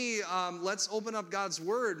let's open up God's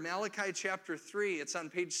Word, Malachi chapter 3. It's on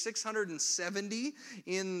page 670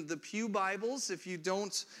 in the Pew Bibles. If you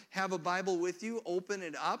don't have a Bible with you, open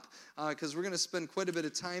it up, because we're going to spend quite a bit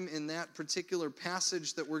of time in that particular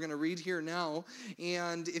passage that we're going to read here now.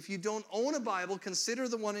 And if you don't own a Bible, consider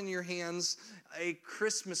the one in your hands a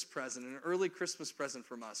Christmas present, an early Christmas present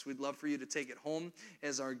from us. We'd love for you to take it home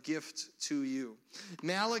as our gift to you.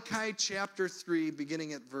 Malachi chapter 3,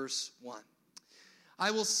 beginning at verse 1. I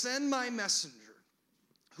will send my messenger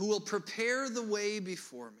who will prepare the way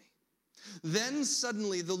before me. Then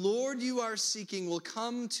suddenly the Lord you are seeking will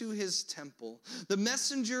come to his temple. The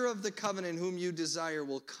messenger of the covenant whom you desire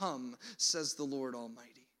will come, says the Lord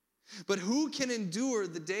Almighty. But who can endure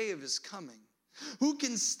the day of his coming? Who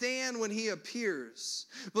can stand when he appears?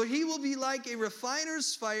 For he will be like a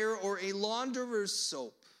refiner's fire or a launderer's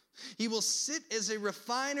soap. He will sit as a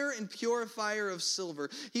refiner and purifier of silver.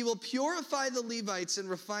 He will purify the Levites and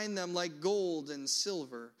refine them like gold and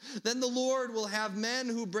silver. Then the Lord will have men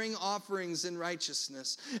who bring offerings in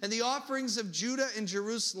righteousness. And the offerings of Judah and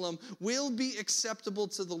Jerusalem will be acceptable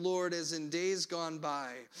to the Lord as in days gone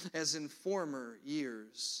by, as in former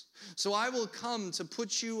years. So I will come to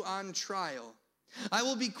put you on trial. I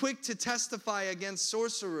will be quick to testify against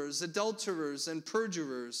sorcerers, adulterers, and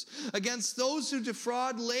perjurers, against those who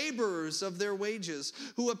defraud laborers of their wages,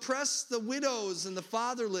 who oppress the widows and the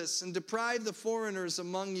fatherless, and deprive the foreigners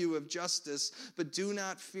among you of justice. But do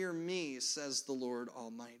not fear me, says the Lord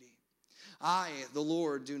Almighty. I, the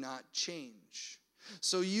Lord, do not change.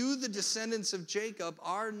 So you, the descendants of Jacob,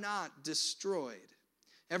 are not destroyed.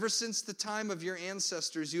 Ever since the time of your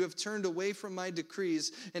ancestors, you have turned away from my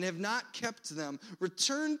decrees and have not kept them.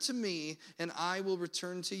 Return to me, and I will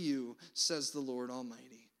return to you, says the Lord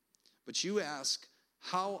Almighty. But you ask,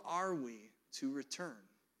 how are we to return?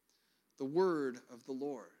 The word of the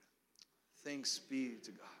Lord. Thanks be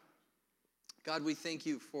to God. God, we thank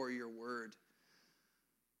you for your word.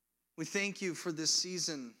 We thank you for this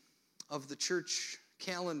season of the church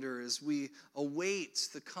calendar as we await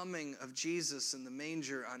the coming of Jesus in the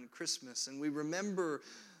manger on Christmas. And we remember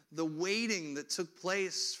the waiting that took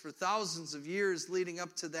place for thousands of years leading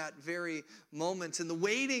up to that very moment, and the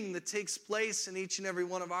waiting that takes place in each and every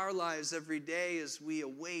one of our lives every day as we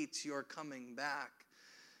await your coming back.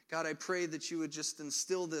 God, I pray that you would just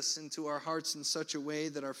instill this into our hearts in such a way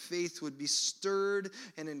that our faith would be stirred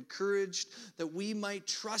and encouraged, that we might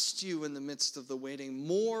trust you in the midst of the waiting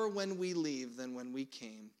more when we leave than when we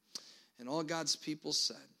came. And all God's people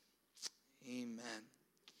said, amen.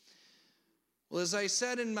 Well, as I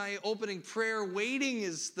said in my opening prayer, waiting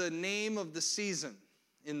is the name of the season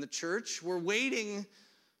in the church. We're waiting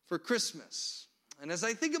for Christmas. And as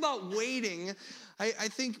I think about waiting, I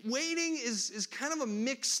think waiting is kind of a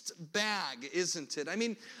mixed bag, isn't it? I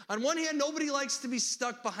mean, on one hand, nobody likes to be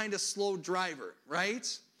stuck behind a slow driver, right?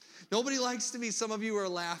 Nobody likes to be, some of you are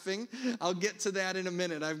laughing. I'll get to that in a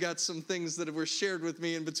minute. I've got some things that were shared with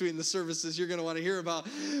me in between the services you're going to want to hear about.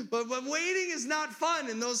 But waiting is not fun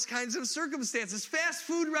in those kinds of circumstances. Fast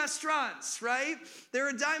food restaurants, right? They're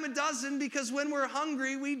a dime a dozen because when we're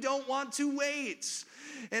hungry, we don't want to wait.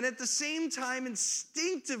 And at the same time,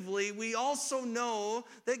 instinctively, we also know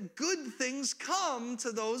that good things come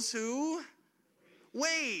to those who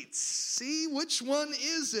wait. See, which one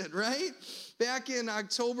is it, right? Back in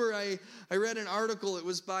October, I read an article. It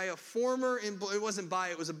was by a former, it was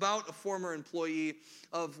about a former employee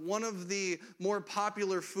of one of the more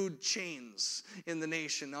popular food chains in the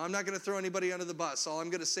nation. Now, I'm not going to throw anybody under the bus. All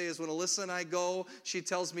I'm going to say is when Alyssa and I go, she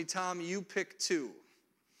tells me, Tom, you pick two.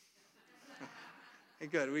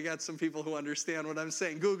 Good, we got some people who understand what I'm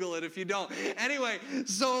saying. Google it if you don't. Anyway,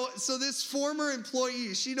 so this former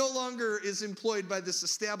employee, she no longer is employed by this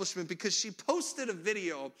establishment because she posted a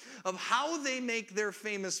video of how they make their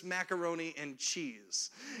famous macaroni and cheese.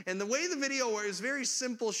 And the way the video is, very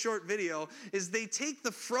simple, short video, is they take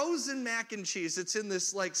the frozen mac and cheese, it's in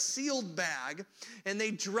this like sealed bag, and they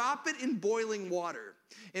drop it in boiling water.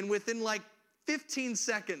 And within like 15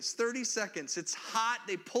 seconds, 30 seconds, it's hot,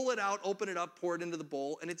 they pull it out, open it up, pour it into the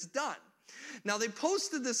bowl, and it's done. Now, they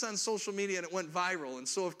posted this on social media, and it went viral. And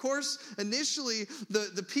so, of course, initially,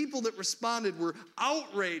 the people that responded were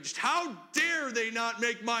outraged. How dare they not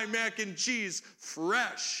make my mac and cheese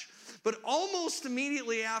fresh? But almost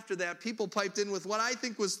immediately after that, people piped in with what I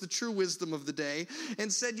think was the true wisdom of the day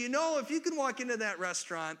and said, you know, if you can walk into that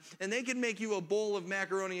restaurant and they can make you a bowl of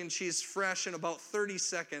macaroni and cheese fresh in about 30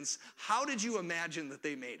 seconds, how did you imagine that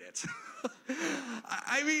they made it?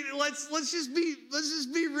 I mean, let's just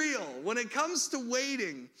be real. When it comes to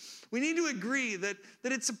waiting, we need to agree that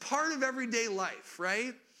it's a part of everyday life,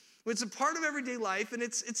 right? It's a part of everyday life, and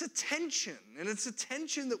it's a tension, and it's a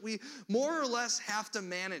tension that we more or less have to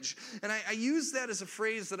manage. And I use that as a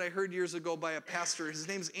phrase that I heard years ago by a pastor. His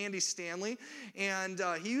name's Andy Stanley, and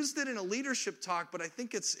he used it in a leadership talk, but I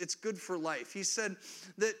think it's good for life. He said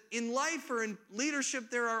that in life or in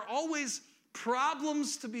leadership, there are always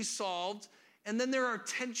problems to be solved, and then there are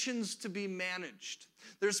tensions to be managed.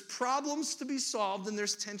 There's problems to be solved and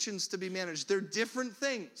there's tensions to be managed. They're different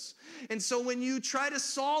things. And so when you try to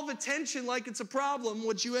solve a tension like it's a problem,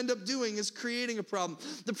 what you end up doing is creating a problem.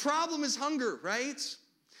 The problem is hunger, right?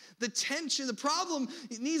 The tension, the problem,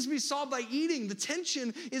 it needs to be solved by eating. The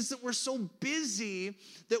tension is that we're so busy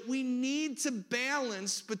that we need to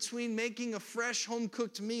balance between making a fresh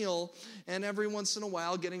home-cooked meal and every once in a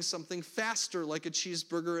while getting something faster like a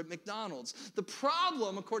cheeseburger at McDonald's. The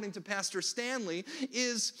problem, according to Pastor Stanley,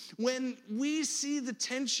 is when we see the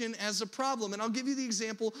tension as a problem. And I'll give you the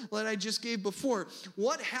example that I just gave before.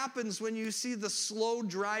 What happens when you see the slow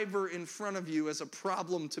driver in front of you as a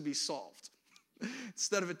problem to be solved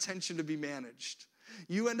instead of a tension to be managed?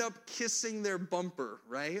 You end up kissing their bumper,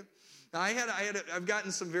 right? Now, I've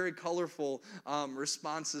gotten some very colorful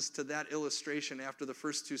responses to that illustration after the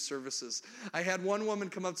first two services. I had one woman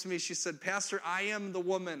come up to me. She said, "Pastor, I am the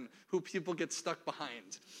woman who people get stuck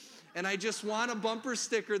behind. And I just want a bumper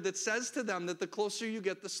sticker that says to them that the closer you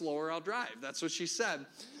get, the slower I'll drive." That's what she said.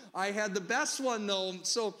 I had the best one, though.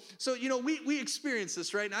 So we experience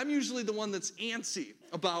this, right? And I'm usually the one that's antsy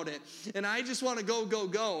about it. And I just want to go, go,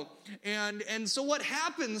 go. And so what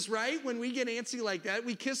happens, right, when we get antsy like that,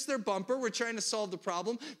 we kiss their bumper. We're trying to solve the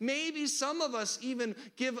problem. Maybe some of us even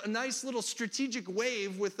give a nice little strategic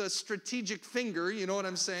wave with a strategic finger. You know what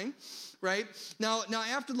I'm saying? Right? Now,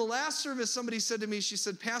 after the last service, somebody said to me, she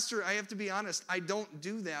said, "Pastor, I have to be honest, I don't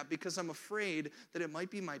do that because I'm afraid that it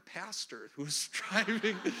might be my pastor who's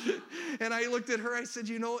driving." And I looked at her, I said,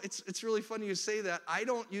 it's really funny you say that. I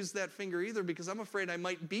don't use that finger either because I'm afraid I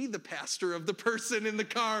might be the pastor of the person in the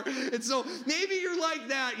car. And so maybe you're like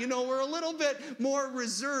that, we're a little bit more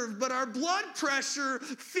reserved, but our blood pressure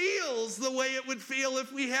feels the way it would feel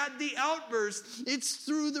if we had the outburst. It's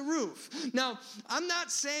through the roof. Now, I'm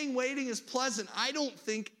not saying waiting is pleasant. I don't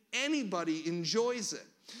think anybody enjoys it.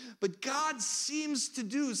 But God seems to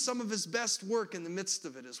do some of his best work in the midst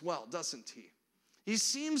of it as well, doesn't he? He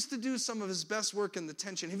seems to do some of his best work in the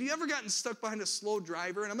tension. Have you ever gotten stuck behind a slow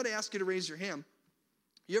driver? And I'm going to ask you to raise your hand.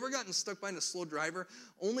 You ever gotten stuck behind a slow driver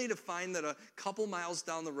only to find that a couple miles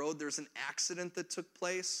down the road there's an accident that took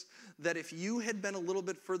place that if you had been a little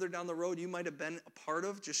bit further down the road you might have been a part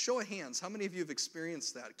of? Just show of hands. How many of you have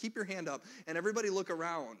experienced that? Keep your hand up and everybody look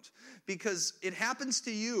around because it happens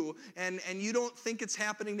to you and you don't think it's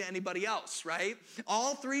happening to anybody else, right?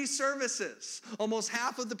 All three services, almost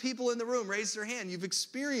half of the people in the room raise their hand. You've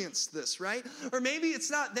experienced this, right? Or maybe it's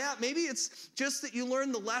not that. Maybe it's just that you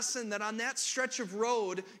learned the lesson that on that stretch of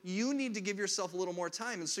road you need to give yourself a little more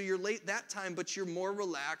time. And so you're late that time, but you're more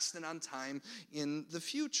relaxed and on time in the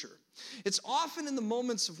future. It's often in the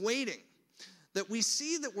moments of waiting that we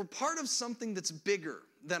see that we're part of something that's bigger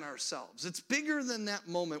than ourselves. It's bigger than that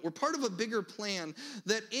moment. We're part of a bigger plan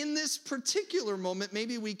that in this particular moment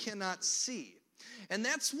maybe we cannot see. And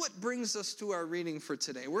that's what brings us to our reading for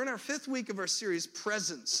today. We're in our 5th week of our series,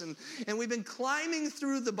 Presence, and we've been climbing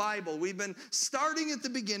through the Bible. We've been starting at the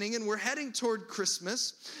beginning, and we're heading toward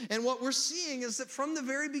Christmas. And what we're seeing is that from the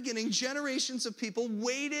very beginning, generations of people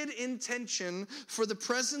waited in tension for the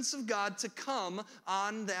presence of God to come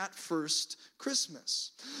on that first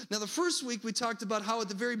Christmas. Now, the first week we talked about how at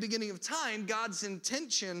the very beginning of time, God's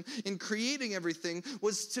intention in creating everything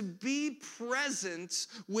was to be present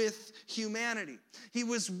with humanity. He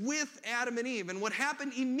was with Adam and Eve. And what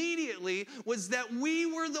happened immediately was that we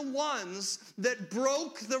were the ones that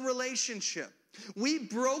broke the relationship. We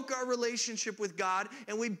broke our relationship with God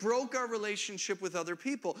and we broke our relationship with other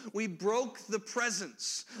people. We broke the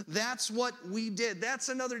presence. That's what we did. That's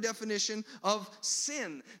another definition of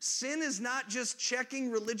sin. Sin is not just checking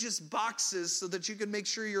religious boxes so that you can make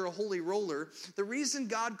sure you're a holy roller. The reason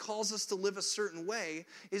God calls us to live a certain way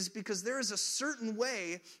is because there is a certain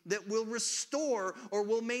way that will restore or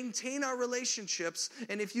will maintain our relationships.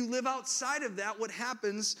 And if you live outside of that, what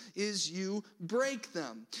happens is you break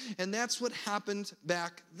them. And that's what happened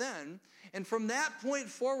back then. And from that point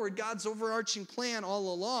forward, God's overarching plan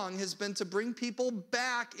all along has been to bring people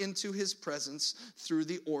back into his presence through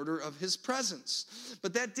the order of his presence.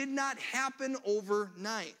 But that did not happen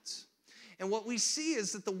overnight. And what we see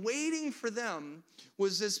is that the waiting for them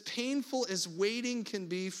was as painful as waiting can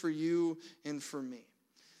be for you and for me.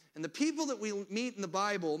 And the people that we meet in the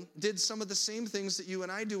Bible did some of the same things that you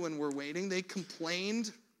and I do when we're waiting. They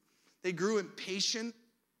complained. They grew impatient.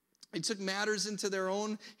 They took matters into their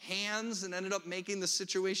own hands and ended up making the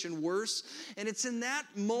situation worse. And it's in that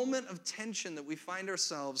moment of tension that we find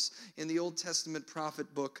ourselves in the Old Testament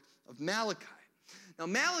prophet book of Malachi. Now,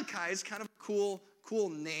 Malachi is kind of a cool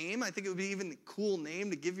name. I think it would be even a cool name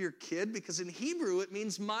to give your kid, because in Hebrew it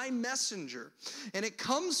means my messenger. And it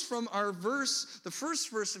comes from our verse, the first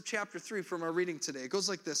verse of chapter 3 from our reading today. It goes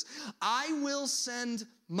like this: I will send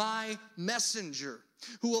my messenger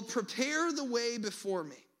who will prepare the way before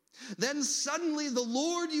me. Then suddenly the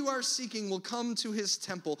Lord you are seeking will come to his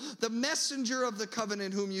temple. The messenger of the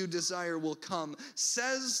covenant whom you desire will come,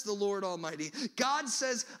 says the Lord Almighty. God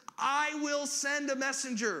says, I will send a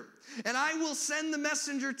messenger, and I will send the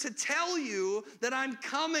messenger to tell you that I'm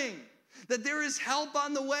coming, that there is help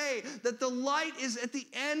on the way, that the light is at the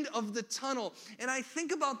end of the tunnel. And I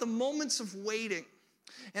think about the moments of waiting,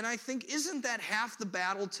 and I think, isn't that half the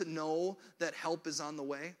battle to know that help is on the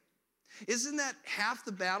way? Isn't that half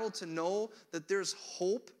the battle to know that there's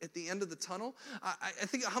hope at the end of the tunnel? I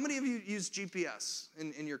think, how many of you use GPS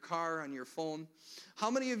in your car, on your phone?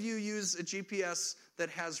 How many of you use a GPS that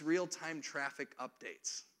has real-time traffic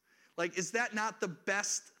updates? Like, is that not the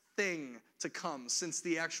best thing to come since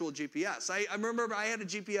the actual GPS? I remember I had a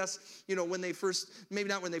GPS, when they first, maybe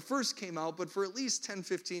not when they first came out, but for at least 10,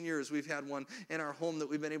 15 years we've had one in our home that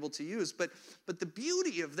we've been able to use. But the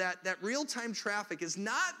beauty of that real-time traffic is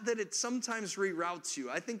not that it sometimes reroutes you.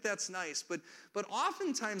 I think that's nice. But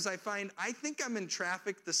oftentimes I think I'm in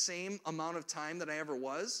traffic the same amount of time that I ever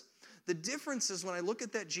was. The difference is when I look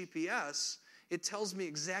at that GPS, it tells me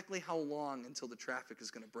exactly how long until the traffic is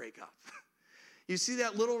going to break up. You see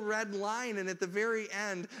that little red line, and at the very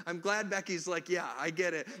end, I'm glad Becky's like, yeah, I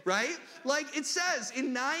get it, right? Like it says,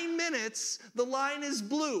 in 9 minutes, the line is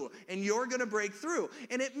blue, and you're going to break through.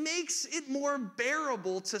 And it makes it more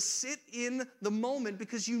bearable to sit in the moment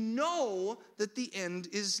because you know that the end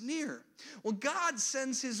is near. Well, God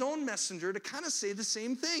sends his own messenger to kind of say the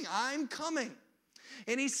same thing. I'm coming.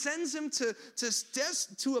 And he sends him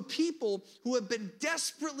to a people who have been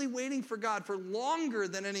desperately waiting for God for longer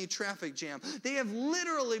than any traffic jam. They have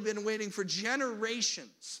literally been waiting for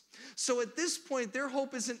generations. So at this point, their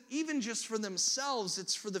hope isn't even just for themselves,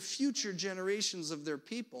 it's for the future generations of their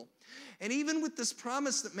people. And even with this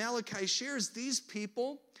promise that Malachi shares, these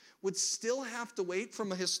people would still have to wait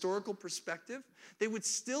from a historical perspective. They would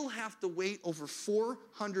still have to wait over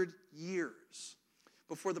 400 years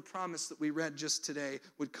before the promise that we read just today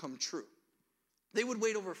would come true. They would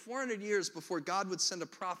wait over 400 years before God would send a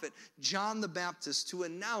prophet, John the Baptist, to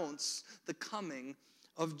announce the coming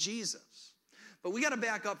of Jesus. But we got to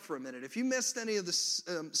back up for a minute. If you missed any of the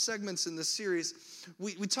segments in this series,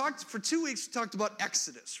 we talked for 2 weeks, we talked about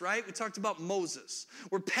Exodus, right? We talked about Moses.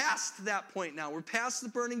 We're past that point now. We're past the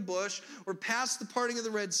burning bush. We're past the parting of the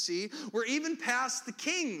Red Sea. We're even past the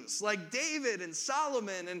kings like David and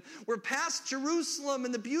Solomon. And we're past Jerusalem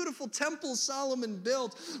and the beautiful temple Solomon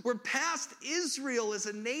built. We're past Israel as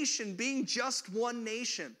a nation being just one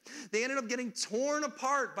nation. They ended up getting torn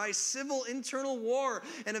apart by civil internal war,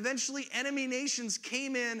 and eventually enemy nations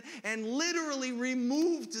came in and literally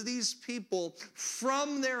removed these people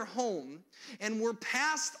from their home. And we're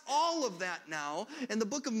past all of that now. And the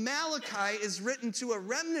book of Malachi is written to a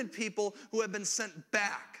remnant people who have been sent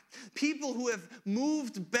back. People who have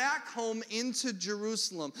moved back home into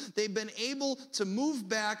Jerusalem. They've been able to move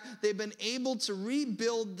back. They've been able to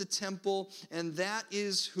rebuild the temple. And that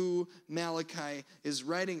is who Malachi is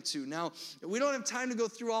writing to. Now, we don't have time to go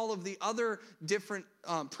through all of the other different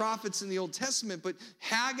prophets in the Old Testament, but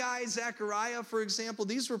Haggai, Zechariah, for example,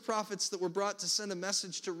 these were prophets that were brought to send a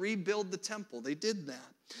message to rebuild the temple. They did that.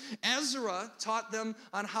 Ezra taught them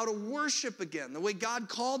on how to worship again, the way God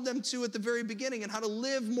called them to at the very beginning, and how to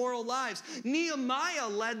live moral lives. Nehemiah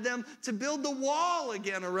led them to build the wall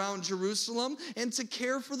again around Jerusalem and to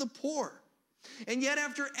care for the poor. And yet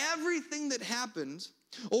after everything that happened,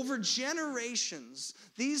 over generations,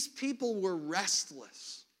 these people were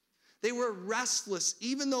restless. They were restless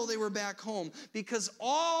even though they were back home, because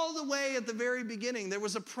all the way at the very beginning, there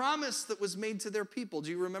was a promise that was made to their people. Do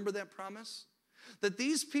you remember that promise? That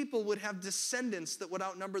these people would have descendants that would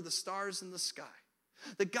outnumber the stars in the sky.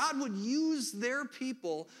 That God would use their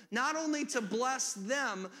people not only to bless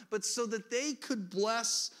them, but so that they could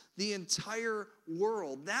bless the entire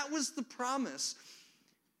world. That was the promise.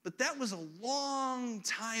 But that was a long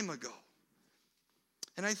time ago.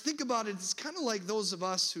 And I think about it, it's kind of like those of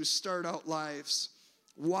us who start out lives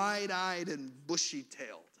wide-eyed and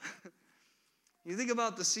bushy-tailed. You think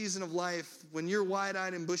about the season of life when you're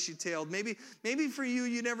wide-eyed and bushy-tailed. Maybe for you,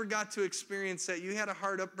 you never got to experience that. You had a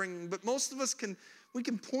hard upbringing, but most of us can we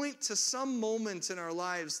can point to some moment in our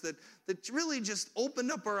lives that really just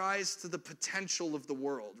opened up our eyes to the potential of the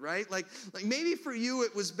world, right? Like maybe for you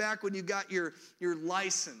it was back when you got your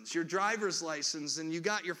license, your driver's license, and you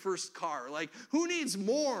got your first car. Like, who needs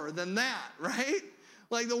more than that, right?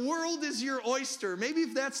 Like, the world is your oyster. Maybe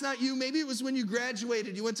if that's not you, maybe it was when you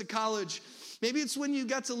graduated, you went to college. Maybe it's when you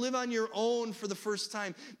got to live on your own for the first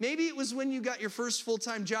time. Maybe it was when you got your first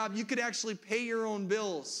full-time job. You could actually pay your own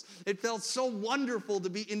bills. It felt so wonderful to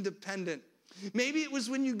be independent. Maybe it was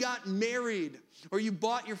when you got married or you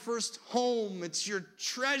bought your first home. It's your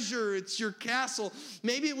treasure. It's your castle.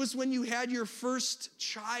 Maybe it was when you had your first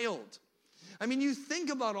child. I mean, you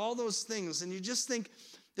think about all those things and you just think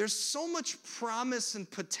there's so much promise and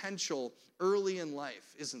potential early in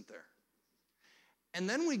life, isn't there? And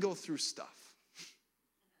then we go through stuff.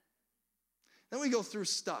 Then we go through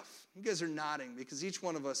stuff. You guys are nodding because each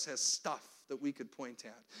one of us has stuff that we could point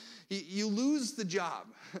at. You lose the job,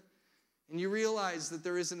 and you realize that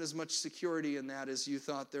there isn't as much security in that as you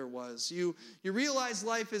thought there was. You realize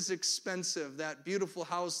life is expensive. That beautiful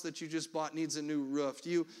house that you just bought needs a new roof.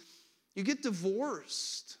 You get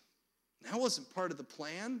divorced. That wasn't part of the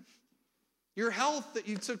plan. Your health that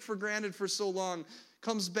you took for granted for so long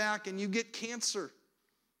comes back, and you get cancer.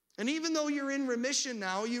 And even though you're in remission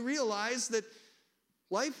now, you realize that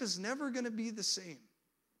life is never going to be the same.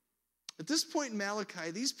 At this point in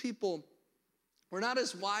Malachi, these people were not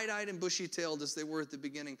as wide-eyed and bushy-tailed as they were at the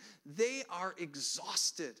beginning. They are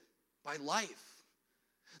exhausted by life.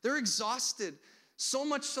 They're exhausted, so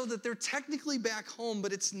much so that they're technically back home,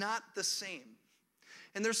 but it's not the same.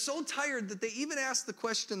 And they're so tired that they even ask the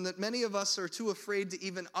question that many of us are too afraid to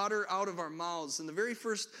even utter out of our mouths. In the very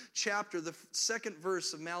first chapter, the second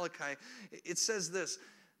verse of Malachi, it says this: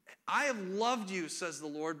 I have loved you, says the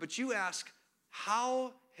Lord, but you ask,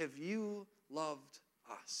 how have you loved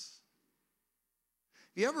us?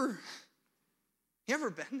 You ever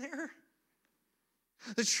been there?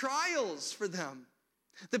 The trials for them,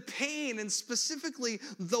 the pain, and specifically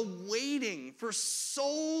the waiting for so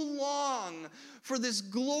long for this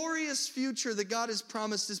glorious future that God has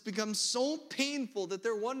promised has become so painful that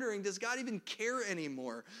they're wondering, does God even care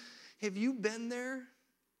anymore? Have you been there?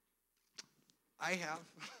 I have.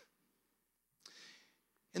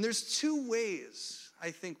 And there's two ways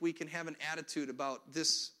I think we can have an attitude about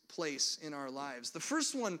this place in our lives. The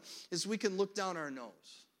first one is we can look down our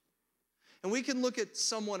nose. And we can look at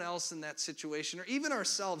someone else in that situation, or even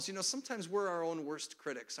ourselves. You know, sometimes we're our own worst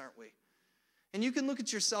critics, aren't we? And you can look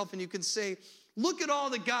at yourself and you can say, look at all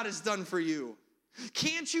that God has done for you.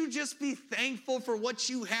 Can't you just be thankful for what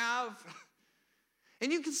you have?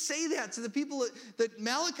 And you can say that to the people that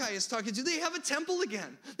Malachi is talking to. They have a temple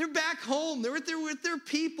again. They're back home. They're with their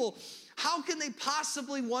people. How can they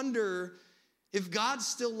possibly wonder if God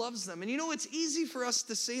still loves them? And you know, it's easy for us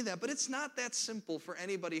to say that, but it's not that simple for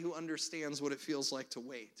anybody who understands what it feels like to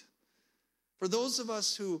wait. For those of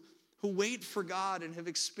us who wait for God and have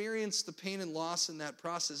experienced the pain and loss in that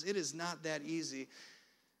process, it is not that easy.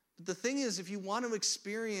 But the thing is, if you want to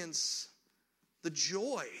experience the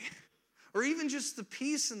joy, or even just the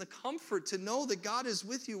peace and the comfort to know that God is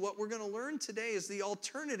with you, what we're going to learn today is the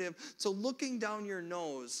alternative to looking down your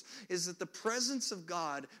nose is that the presence of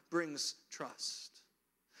God brings trust.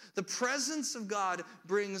 The presence of God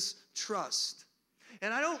brings trust.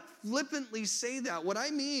 And I don't flippantly say that. What I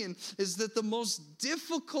mean is that the most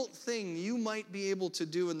difficult thing you might be able to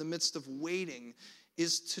do in the midst of waiting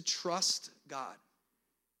is to trust God.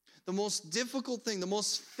 The most difficult thing, the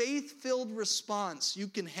most faith-filled response you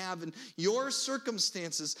can have in your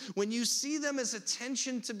circumstances when you see them as a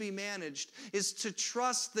tension to be managed is to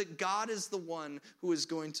trust that God is the one who is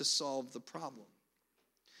going to solve the problem.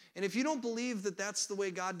 And if you don't believe that that's the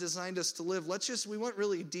way God designed us to live, we went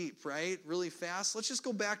really deep, right? Really fast. Let's just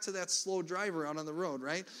go back to that slow driver out on the road,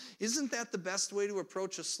 right? Isn't that the best way to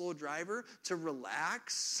approach a slow driver? To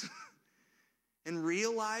relax and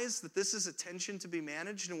realize that this is a tension to be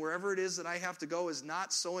managed, and wherever it is that I have to go is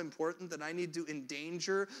not so important that I need to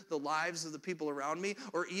endanger the lives of the people around me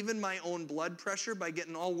or even my own blood pressure by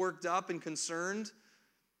getting all worked up and concerned.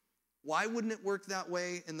 Why wouldn't it work that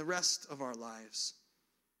way in the rest of our lives?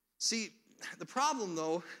 See, the problem,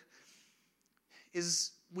 though,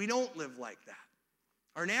 is we don't live like that.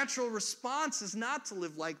 Our natural response is not to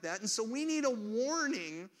live like that, and so we need a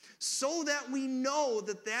warning so that we know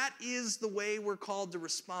that that is the way we're called to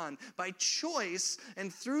respond, by choice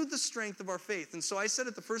and through the strength of our faith. And so I said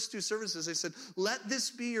at the first two services, I said, let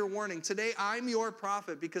this be your warning. Today, I'm your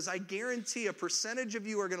prophet because I guarantee a percentage of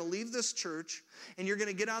you are going to leave this church, and you're going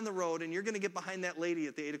to get on the road, and you're going to get behind that lady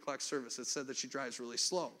at the 8 o'clock service that said that she drives really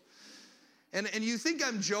slow. And you think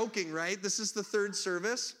I'm joking, right? This is the third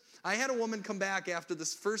service. I had a woman come back after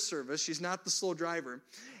this first service. She's not the slow driver.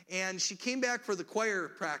 And she came back for the choir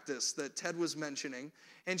practice that Ted was mentioning.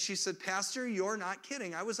 And she said, Pastor, you're not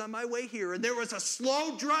kidding. I was on my way here, and there was a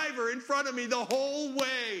slow driver in front of me the whole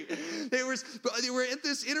way. They were at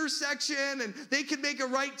this intersection, and they could make a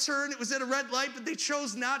right turn. It was at a red light, but they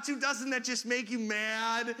chose not to. Doesn't that just make you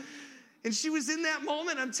mad? And she was in that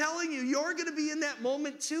moment. I'm telling you, you're going to be in that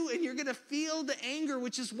moment too, and you're going to feel the anger,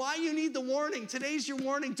 which is why you need the warning. Today's your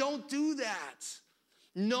warning. Don't do that.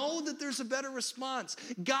 Know that there's a better response.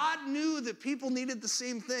 God knew that people needed the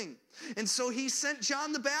same thing. And so he sent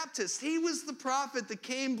John the Baptist. He was the prophet that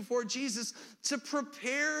came before Jesus to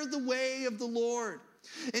prepare the way of the Lord.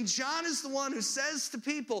 And John is the one who says to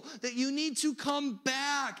people that you need to come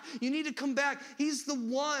back. You need to come back. He's the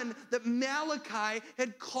one that Malachi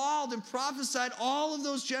had called and prophesied all of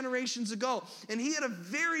those generations ago. And he had a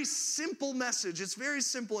very simple message. It's very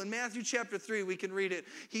simple. In Matthew chapter 3, we can read it.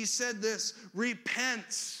 He said this,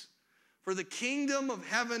 repent, for the kingdom of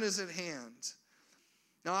heaven is at hand.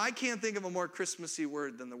 Now, I can't think of a more Christmassy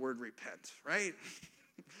word than the word repent, right?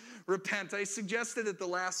 Repent. I suggested at the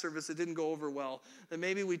last service, it didn't go over well, that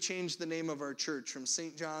maybe we change the name of our church from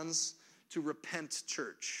St. John's to Repent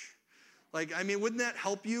Church. Wouldn't that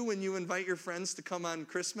help you when you invite your friends to come on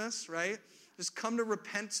Christmas, right? Just come to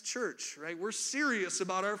Repent Church, right? We're serious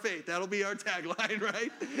about our faith. That'll be our tagline,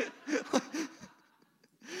 right?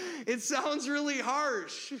 It sounds really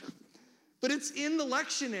harsh. But it's in the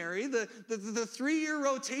lectionary, the 3-year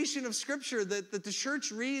rotation of Scripture that the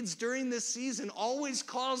church reads during this season always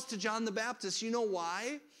calls to John the Baptist. You know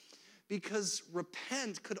why? Because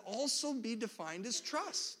repent could also be defined as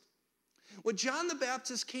trust. What John the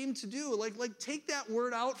Baptist came to do, take that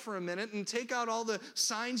word out for a minute and take out all the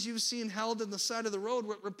signs you've seen held on the side of the road.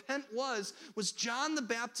 What repent was John the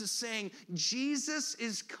Baptist saying, Jesus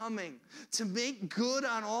is coming to make good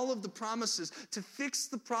on all of the promises, to fix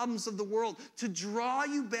the problems of the world, to draw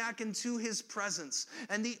you back into his presence.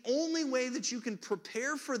 And the only way that you can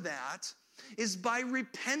prepare for that is by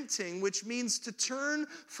repenting, which means to turn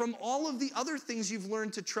from all of the other things you've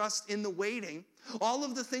learned to trust in the waiting, all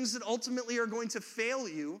of the things that ultimately are going to fail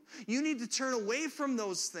you. You need to turn away from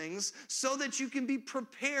those things so that you can be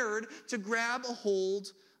prepared to grab a hold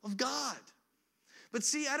of God. But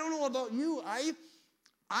see, I don't know about you.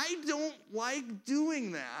 I don't like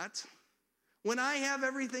doing that when I have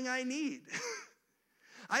everything I need.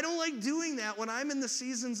 I don't like doing that when I'm in the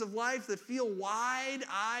seasons of life that feel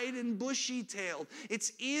wide-eyed and bushy-tailed.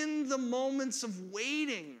 It's in the moments of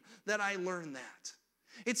waiting that I learn that.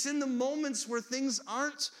 It's in the moments where things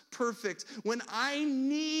aren't perfect, when I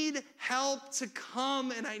need help to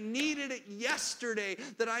come and I needed it yesterday,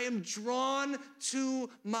 that I am drawn to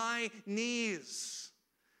my knees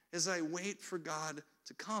as I wait for God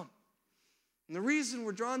to come. And the reason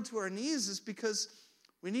we're drawn to our knees is because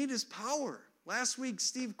we need his power. Last week,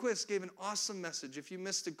 Steve Quist gave an awesome message. If you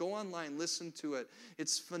missed it, go online, listen to it.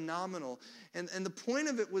 It's phenomenal. And the point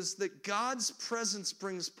of it was that God's presence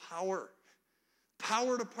brings power.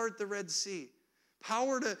 Power to part the Red Sea.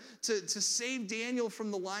 Power to save Daniel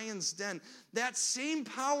from the lion's den. That same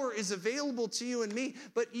power is available to you and me,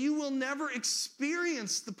 but you will never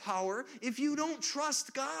experience the power if you don't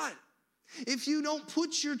trust God. If you don't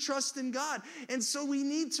put your trust in God. And so we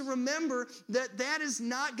need to remember that that is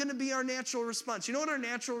not going to be our natural response. You know what our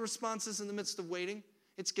natural response is in the midst of waiting?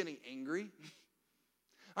 It's getting angry.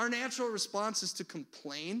 Our natural response is to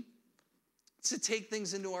complain, to take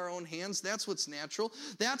things into our own hands. That's what's natural.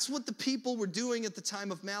 That's what the people were doing at the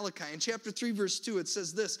time of Malachi. In chapter 3, verse 2, it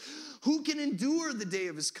says this, who can endure the day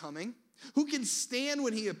of his coming? Who can stand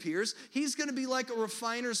when he appears? He's going to be like a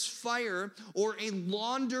refiner's fire or a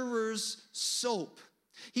launderer's soap.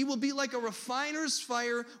 He will be like a refiner's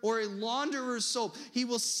fire or a launderer's soap. He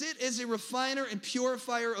will sit as a refiner and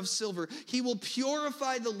purifier of silver. He will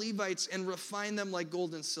purify the Levites and refine them like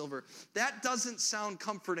gold and silver. That doesn't sound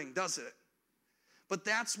comforting, does it? But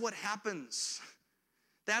that's what happens.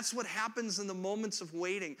 That's what happens in the moments of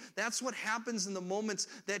waiting. That's what happens in the moments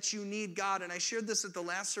that you need God. And I shared this at the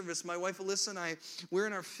last service. My wife Alyssa and I, we're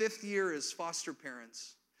in our 5th year as foster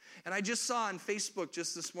parents. And I just saw on Facebook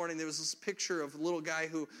just this morning, there was this picture of a little guy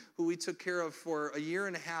who we took care of for a year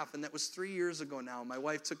and a half, and that was 3 years ago now. My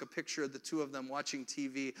wife took a picture of the two of them watching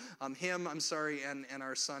TV, and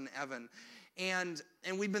our son Evan. And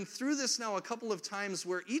we've been through this now a couple of times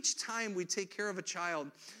where each time we take care of a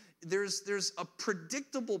child, there's a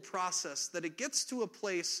predictable process that it gets to a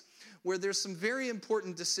place where there's some very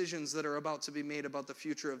important decisions that are about to be made about the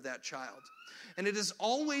future of that child. And it is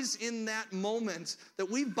always in that moment that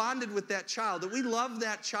we've bonded with that child, that we love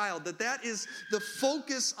that child, that is the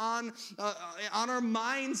focus on our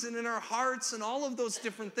minds and in our hearts and all of those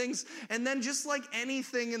different things. And then just like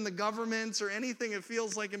anything in the government or anything that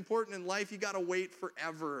feels like important in life, you got to wait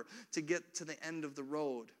forever to get to the end of the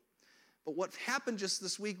road. But what happened just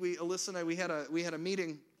this week, Alyssa and I, we had a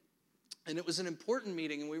meeting, and it was an important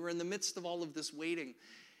meeting, and we were in the midst of all of this waiting.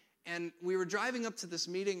 And we were driving up to this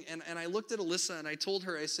meeting, and I looked at Alyssa, and I told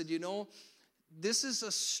her, I said, you know, this is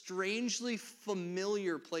a strangely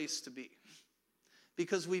familiar place to be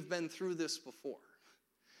because we've been through this before.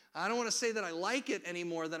 I don't want to say that I like it any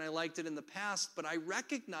more than I liked it in the past, but I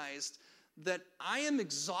recognized that I am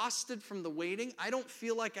exhausted from the waiting. I don't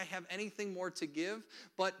feel like I have anything more to give,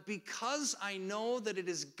 but because I know that it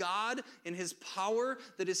is God and his power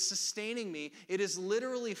that is sustaining me, it is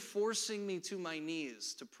literally forcing me to my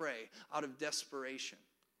knees to pray out of desperation.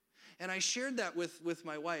 And I shared that with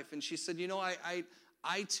my wife, and she said, you know,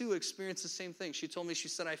 I too experienced the same thing. She told me, she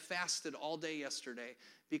said, I fasted all day yesterday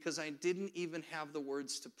because I didn't even have the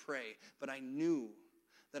words to pray, but I knew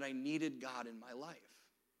that I needed God in my life.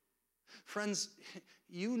 Friends,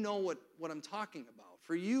 you know what I'm talking about.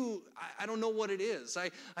 For you, I don't know what it is.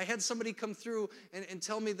 I had somebody come through and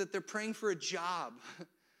tell me that they're praying for a job.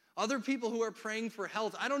 Other people who are praying for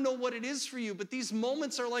health. I don't know what it is for you, but these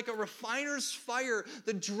moments are like a refiner's fire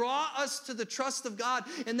that draw us to the trust of God.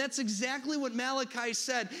 And that's exactly what Malachi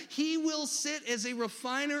said. He will sit as a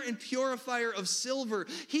refiner and purifier of silver.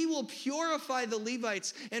 He will purify the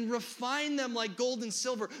Levites and refine them like gold and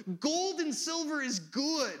silver. Gold and silver is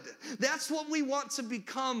good. That's what we want to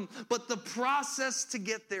become, but the process to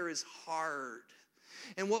get there is hard.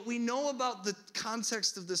 And what we know about the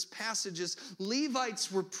context of this passage is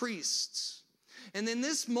Levites were priests. And in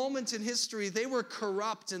this moment in history, they were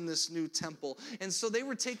corrupt in this new temple. And so they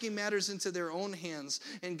were taking matters into their own hands.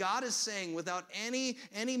 And God is saying, without any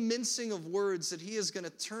mincing of words, that he is going to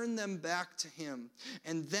turn them back to him.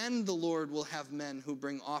 And then the Lord will have men who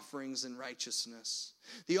bring offerings in righteousness.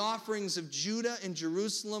 The offerings of Judah and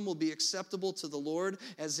Jerusalem will be acceptable to the Lord,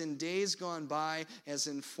 as in days gone by, as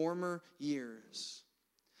in former years.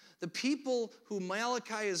 The people who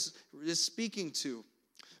Malachi is speaking to,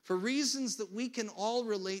 for reasons that we can all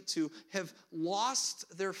relate to, have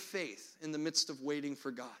lost their faith in the midst of waiting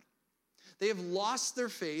for God. They have lost their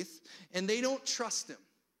faith, and they don't trust him.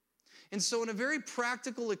 And so in a very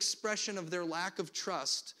practical expression of their lack of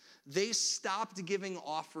trust, they stopped giving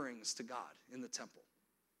offerings to God in the temple.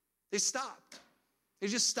 They stopped. They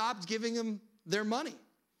just stopped giving him their money.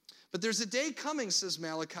 But there's a day coming, says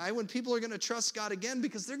Malachi, when people are going to trust God again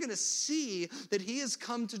because they're going to see that he has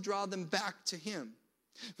come to draw them back to him.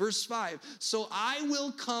 Verse 5, so I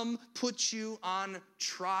will come put you on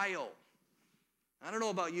trial. I don't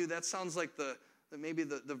know about you, that sounds like maybe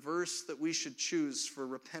the verse that we should choose for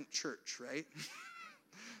Repent Church, right?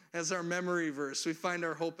 As our memory verse. We find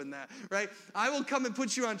our hope in that, right? I will come and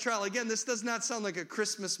put you on trial. Again, this does not sound like a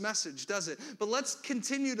Christmas message, does it? But let's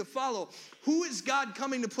continue to follow. Who is God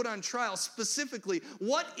coming to put on trial specifically?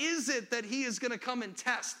 What is it that he is going to come and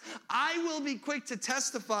test? I will be quick to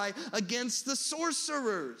testify against the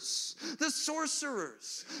sorcerers. The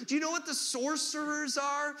sorcerers. Do you know what the sorcerers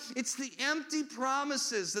are? It's the empty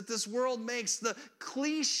promises that this world makes, the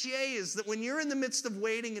cliches that when you're in the midst of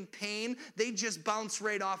waiting and pain, they just bounce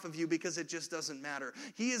right off of you because it just doesn't matter.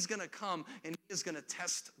 He is going to come and he is going to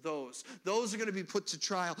test those. Those are going to be put to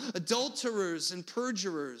trial. Adulterers and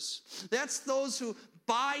perjurers. That's those who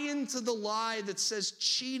buy into the lie that says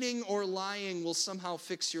cheating or lying will somehow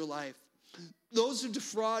fix your life. Those who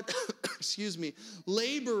defraud,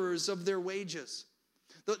 laborers of their wages.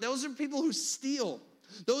 Those are people who steal.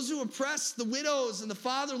 Those who oppress the widows and the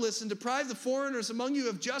fatherless and deprive the foreigners among you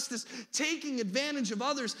of justice, taking advantage of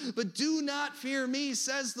others, but do not fear me,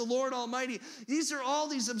 says the Lord Almighty. These are all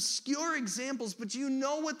these obscure examples, but you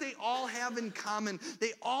know what they all have in common.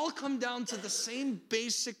 They all come down to the same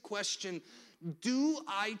basic question: do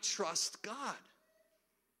I trust God?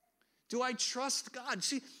 Do I trust God?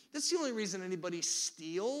 See, that's the only reason anybody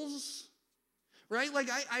steals. Right? Like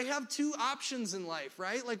I have two options in life,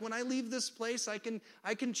 right? Like when I leave this place, I can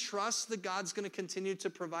trust that God's going to continue to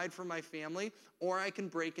provide for my family, or I can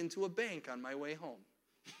break into a bank on my way home.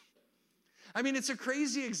 I mean, it's a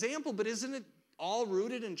crazy example, but isn't it all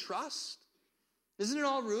rooted in trust? Isn't it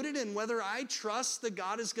all rooted in whether I trust that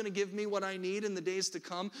God is going to give me what I need in the days to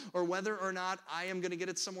come, or whether or not I am going to get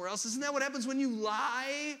it somewhere else? Isn't that what happens when you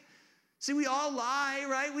lie See, we all lie,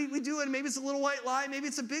 right? We do it. Maybe it's a little white lie. Maybe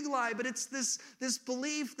it's a big lie. But it's this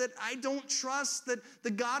belief that I don't trust that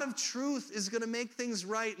the God of truth is going to make things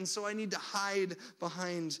right. And so I need to hide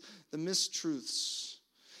behind the mistruths.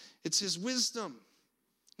 It's his wisdom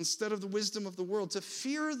instead of the wisdom of the world. To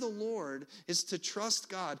fear the Lord is to trust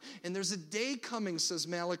God. And there's a day coming, says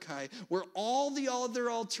Malachi, where all the other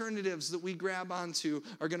alternatives that we grab onto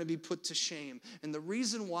are going to be put to shame. And the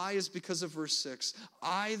reason why is because of verse 6.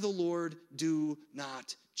 I, the Lord, do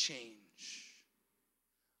not change.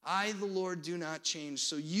 I, the Lord, do not change.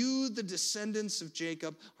 So you, the descendants of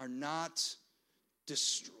Jacob, are not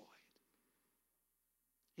destroyed.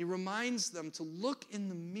 He reminds them to look in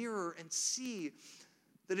the mirror and see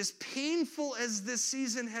that as painful as this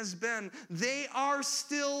season has been, they are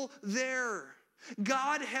still there.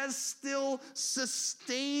 God has still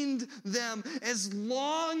sustained them. As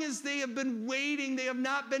long as they have been waiting, they have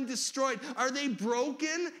not been destroyed. Are they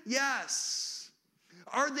broken? Yes.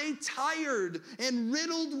 Are they tired and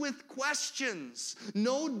riddled with questions?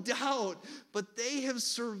 No doubt, but they have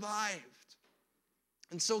survived.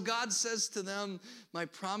 And so God says to them, my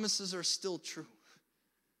promises are still true.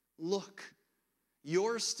 Look,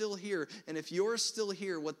 you're still here. And if you're still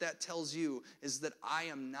here, what that tells you is that I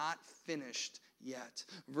am not finished yet.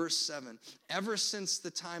 Verse 7, ever since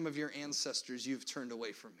the time of your ancestors, you've turned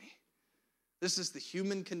away from me. This is the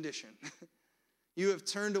human condition. You have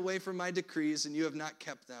turned away from my decrees and you have not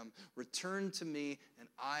kept them. Return to me and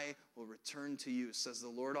I will return to you, says the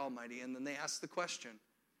Lord Almighty. And then they ask the question,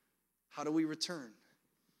 how do we return?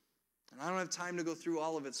 And I don't have time to go through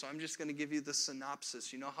all of it, so I'm just going to give you the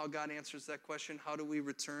synopsis. You know how God answers that question? How do we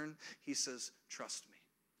return? He says, trust me.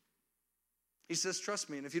 He says, trust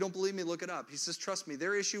me. And if you don't believe me, look it up. He says, trust me.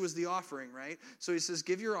 Their issue was the offering, right? So he says,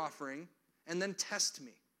 give your offering and then test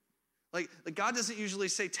me. Like God doesn't usually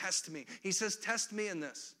say, test me. He says, test me in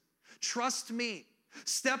this. Trust me.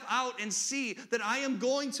 Step out and see that I am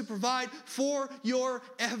going to provide for your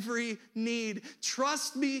every need.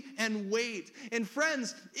 Trust me and wait. And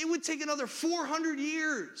friends, it would take another 400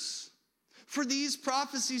 years for these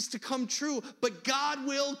prophecies to come true, but God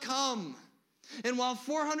will come. And while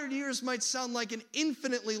 400 years might sound like an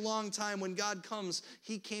infinitely long time, when God comes,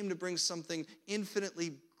 he came to bring something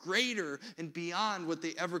infinitely greater and beyond what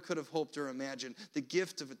they ever could have hoped or imagined, the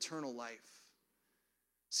gift of eternal life.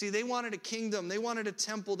 See, they wanted a kingdom, they wanted a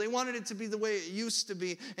temple, they wanted it to be the way it used to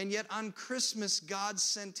be, and yet on Christmas, God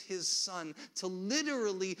sent his son to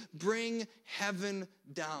literally bring heaven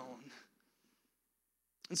down.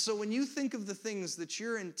 And so when you think of the things that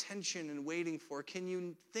you're in tension and waiting for, can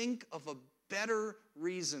you think of a better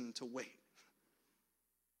reason to wait?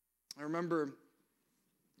 I remember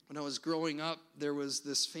when I was growing up, there was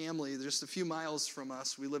this family just a few miles from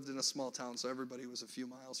us. We lived in a small town, so everybody was a few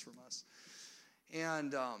miles from us.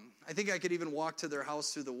 And I think I could even walk to their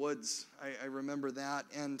house through the woods. I remember that.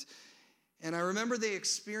 And I remember they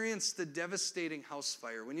experienced the devastating house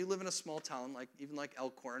fire. When you live in a small town, even like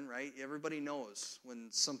Elkhorn, right? Everybody knows when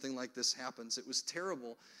something like this happens. It was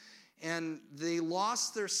terrible. And they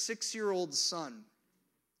lost their 6-year-old son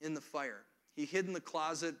in the fire. He hid in the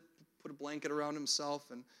closet, put a blanket around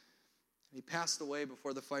himself, and he passed away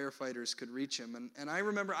before the firefighters could reach him. And I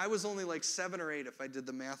remember I was only like 7 or 8, if I did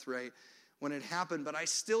the math right, when it happened, but I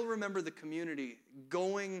still remember the community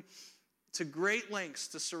going to great lengths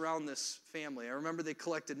to surround this family. I remember they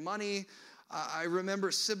collected money. I remember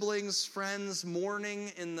siblings, friends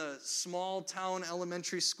mourning in the small town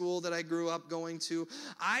elementary school that I grew up going to.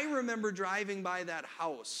 I remember driving by that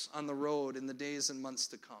house on the road in the days and months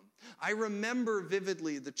to come. I remember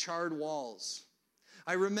vividly the charred walls.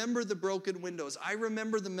 I remember the broken windows. I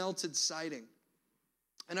remember the melted siding.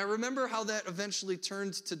 And I remember how that eventually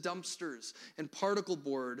turned to dumpsters and particle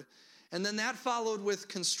board. And then that followed with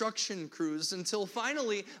construction crews until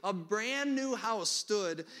finally a brand new house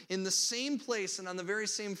stood in the same place and on the very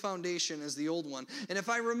same foundation as the old one. And if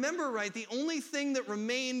I remember right, the only thing that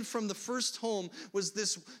remained from the first home was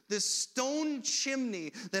this stone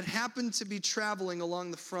chimney that happened to be traveling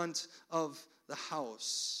along the front of the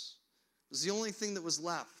house. It was the only thing that was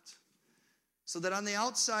left. So that on the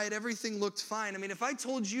outside, everything looked fine. I mean, if I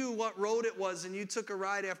told you what road it was and you took a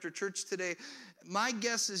ride after church today, my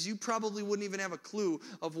guess is you probably wouldn't even have a clue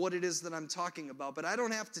of what it is that I'm talking about. But I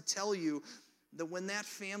don't have to tell you that when that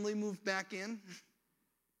family moved back in,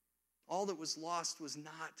 all that was lost was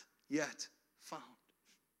not yet found.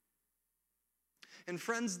 And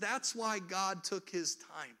friends, that's why God took his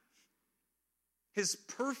time, his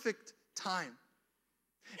perfect time,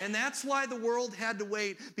 And that's why the world had to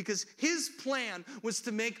wait, because his plan was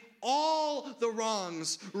to make all the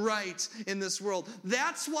wrongs right in this world.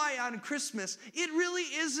 That's why on Christmas, it really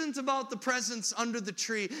isn't about the presents under the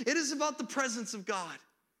tree. It is about the presence of God.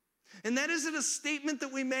 And that isn't a statement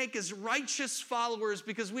that we make as righteous followers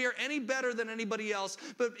because we are any better than anybody else,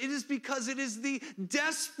 but it is because it is the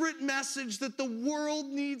desperate message that the world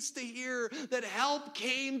needs to hear, that help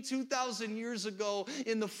came 2,000 years ago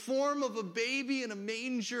in the form of a baby in a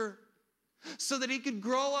manger, so that he could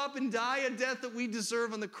grow up and die a death that we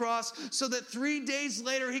deserve on the cross, so that 3 days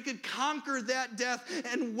later he could conquer that death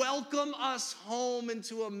and welcome us home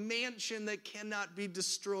into a mansion that cannot be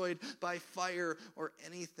destroyed by fire or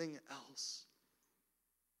anything else.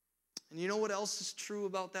 And you know what else is true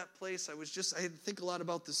about that place? I had to think a lot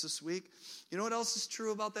about this week. You know what else is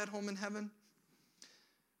true about that home in heaven?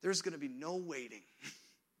 There's going to be no waiting.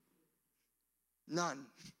 None.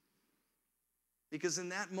 Because in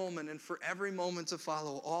that moment, and for every moment to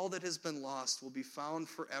follow, all that has been lost will be found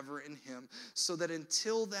forever in him, so that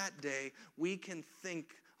until that day, we can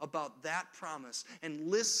think about that promise and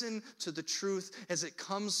listen to the truth as it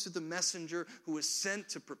comes to the messenger who is sent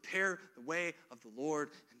to prepare the way of the Lord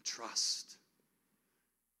and trust.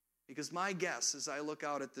 Because my guess, as I look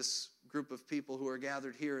out at this group of people who are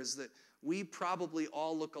gathered here, is that we probably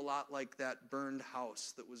all look a lot like that burned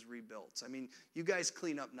house that was rebuilt. I mean, you guys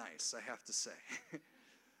clean up nice, I have to say.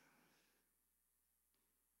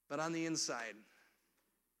 But on the inside,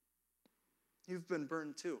 you've been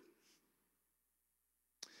burned too.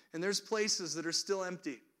 And there's places that are still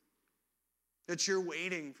empty that you're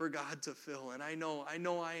waiting for God to fill. And I know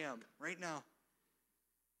I am right now.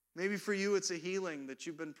 Maybe for you it's a healing that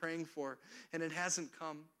you've been praying for and it hasn't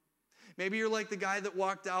come. Maybe you're like the guy that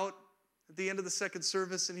walked out at the end of the second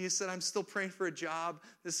service and he said, I'm still praying for a job.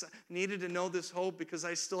 I needed to know this hope because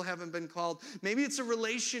I still haven't been called. Maybe it's a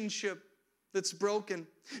relationship that's broken.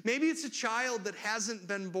 Maybe it's a child that hasn't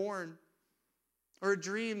been born or a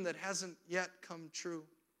dream that hasn't yet come true.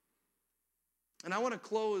 And I want to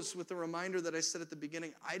close with a reminder that I said at the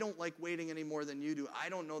beginning. I don't like waiting any more than you do. I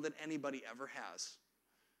don't know that anybody ever has.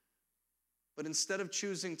 But instead of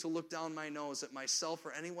choosing to look down my nose at myself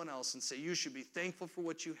or anyone else and say, you should be thankful for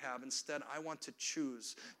what you have, instead I want to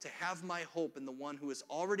choose to have my hope in the one who has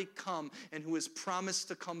already come and who has promised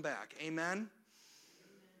to come back. Amen?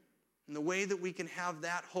 And the way that we can have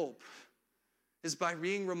that hope is by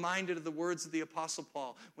being reminded of the words of the Apostle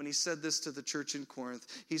Paul when he said this to the church in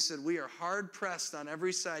Corinth. He said, we are hard pressed on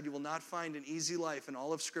every side. You will not find an easy life in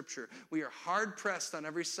all of Scripture. We are hard pressed on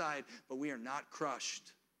every side, but we are not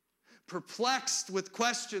crushed. Perplexed with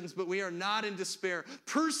questions, but we are not in despair.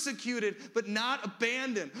 Persecuted, but not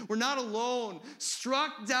abandoned. We're not alone.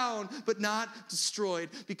 Struck down, but not destroyed.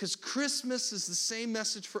 Because Christmas is the same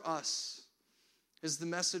message for us as the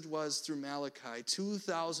message was through Malachi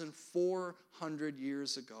 2,400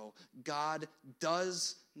 years ago. God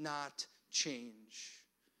does not change.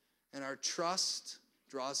 And our trust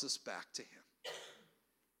draws us back to him.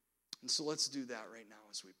 And so let's do that right now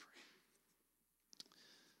as we pray.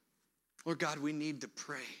 Lord God, we need to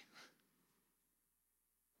pray.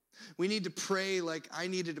 We need to pray like I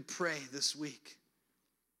needed to pray this week.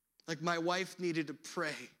 Like my wife needed to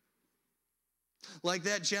pray. Like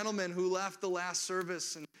that gentleman who left the last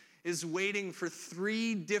service and is waiting for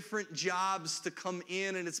 3 different jobs to come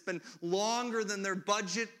in, and it's been longer than their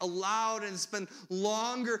budget allowed, and it's been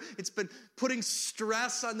longer. It's been putting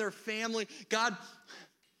stress on their family. God,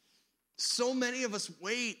 so many of us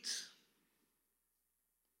wait.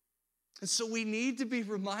 And so we need to be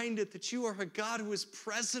reminded that you are a God who is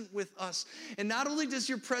present with us. And not only does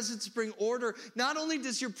your presence bring order, not only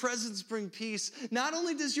does your presence bring peace, not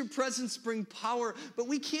only does your presence bring power, but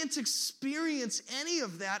we can't experience any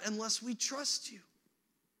of that unless we trust you.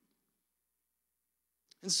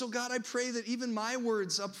 And so, God, I pray that even my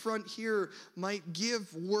words up front here might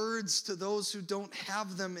give words to those who don't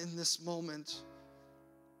have them in this moment.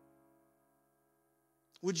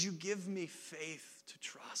 Would you give me faith to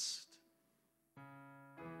trust?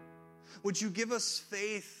 Would you give us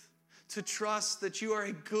faith to trust that you are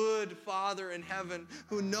a good Father in heaven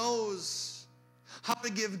who knows how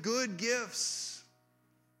to give good gifts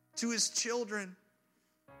to his children?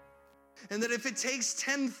 And that if it takes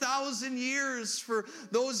 10,000 years for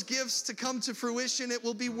those gifts to come to fruition, it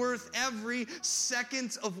will be worth every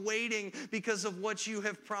second of waiting because of what you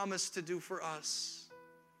have promised to do for us.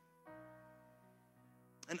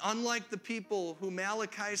 And unlike the people who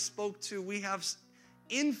Malachi spoke to, we have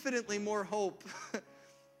infinitely more hope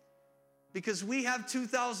because we have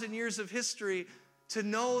 2,000 years of history to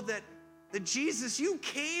know that Jesus, you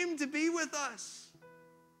came to be with us.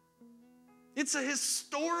 It's a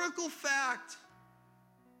historical fact.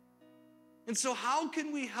 And so how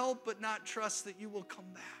can we help but not trust that you will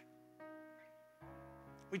come back?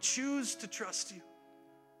 We choose to trust you.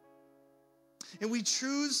 And we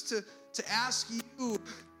choose to ask you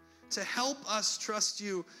to help us trust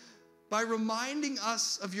you by reminding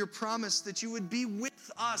us of your promise that you would be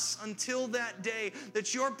with us until that day,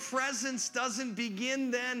 that your presence doesn't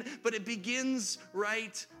begin then, but it begins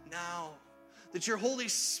right now, that your Holy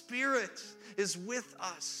Spirit is with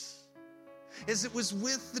us, as it was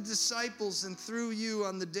with the disciples and through you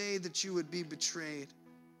on the day that you would be betrayed.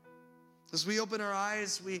 As we open our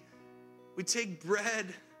eyes, we take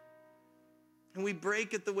bread and we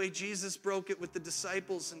break it the way Jesus broke it with the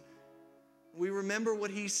disciples, and we remember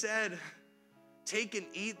what he said. Take and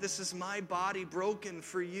eat. This is my body broken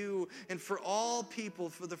for you and for all people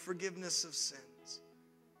for the forgiveness of sins.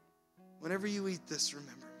 Whenever you eat this,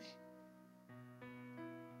 remember me.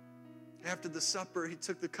 After the supper, he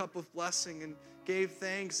took the cup of blessing and gave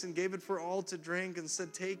thanks and gave it for all to drink and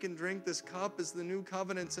said, take and drink. This cup is the new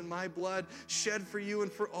covenant in my blood, shed for you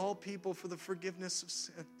and for all people for the forgiveness of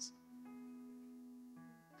sins.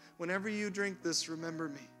 Whenever you drink this, remember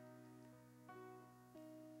me.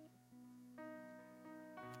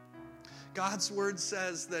 God's word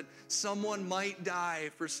says that someone might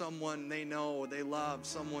die for someone they know, they love,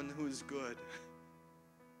 someone who's good.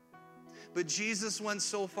 But Jesus went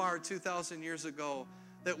so far 2,000 years ago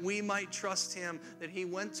that we might trust him, that he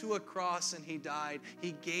went to a cross and he died.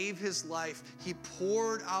 He gave his life. He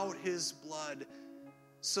poured out his blood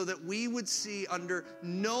so that we would see under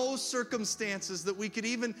no circumstances that we could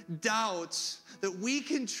even doubt that we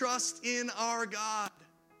can trust in our God,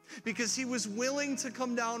 because he was willing to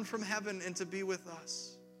come down from heaven and to be with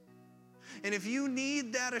us. And if you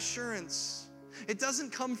need that assurance, it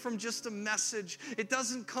doesn't come from just a message. It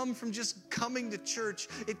doesn't come from just coming to church.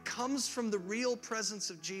 It comes from the real presence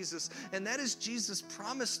of Jesus. And that is Jesus'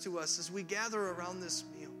 promise to us as we gather around this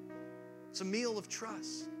meal. It's a meal of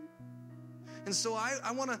trust. And so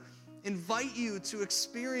I want to invite you to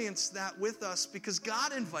experience that with us, because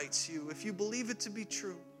God invites you if you believe it to be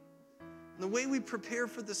true. And the way we prepare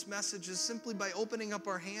for this message is simply by opening up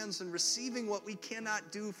our hands and receiving what we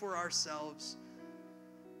cannot do for ourselves.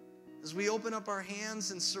 As we open up our hands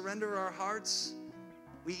and surrender our hearts,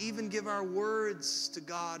 we even give our words to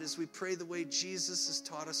God as we pray the way Jesus has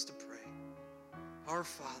taught us to pray. Our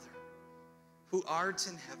Father, who art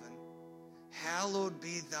in heaven, hallowed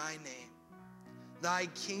be thy name. Thy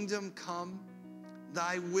kingdom come,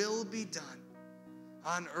 thy will be done,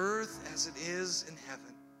 on earth as it is in heaven.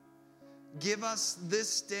 Give us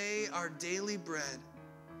this day our daily bread,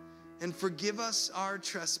 and forgive us our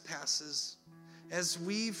trespasses, as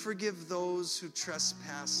we forgive those who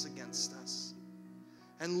trespass against us.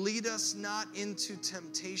 And lead us not into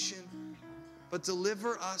temptation, but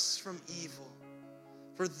deliver us from evil.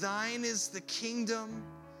 For thine is the kingdom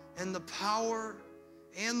and the power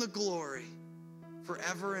and the glory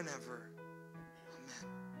forever and ever.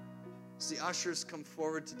 Amen. As the ushers come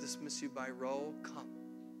forward to dismiss you by row, come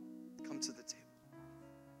to the table.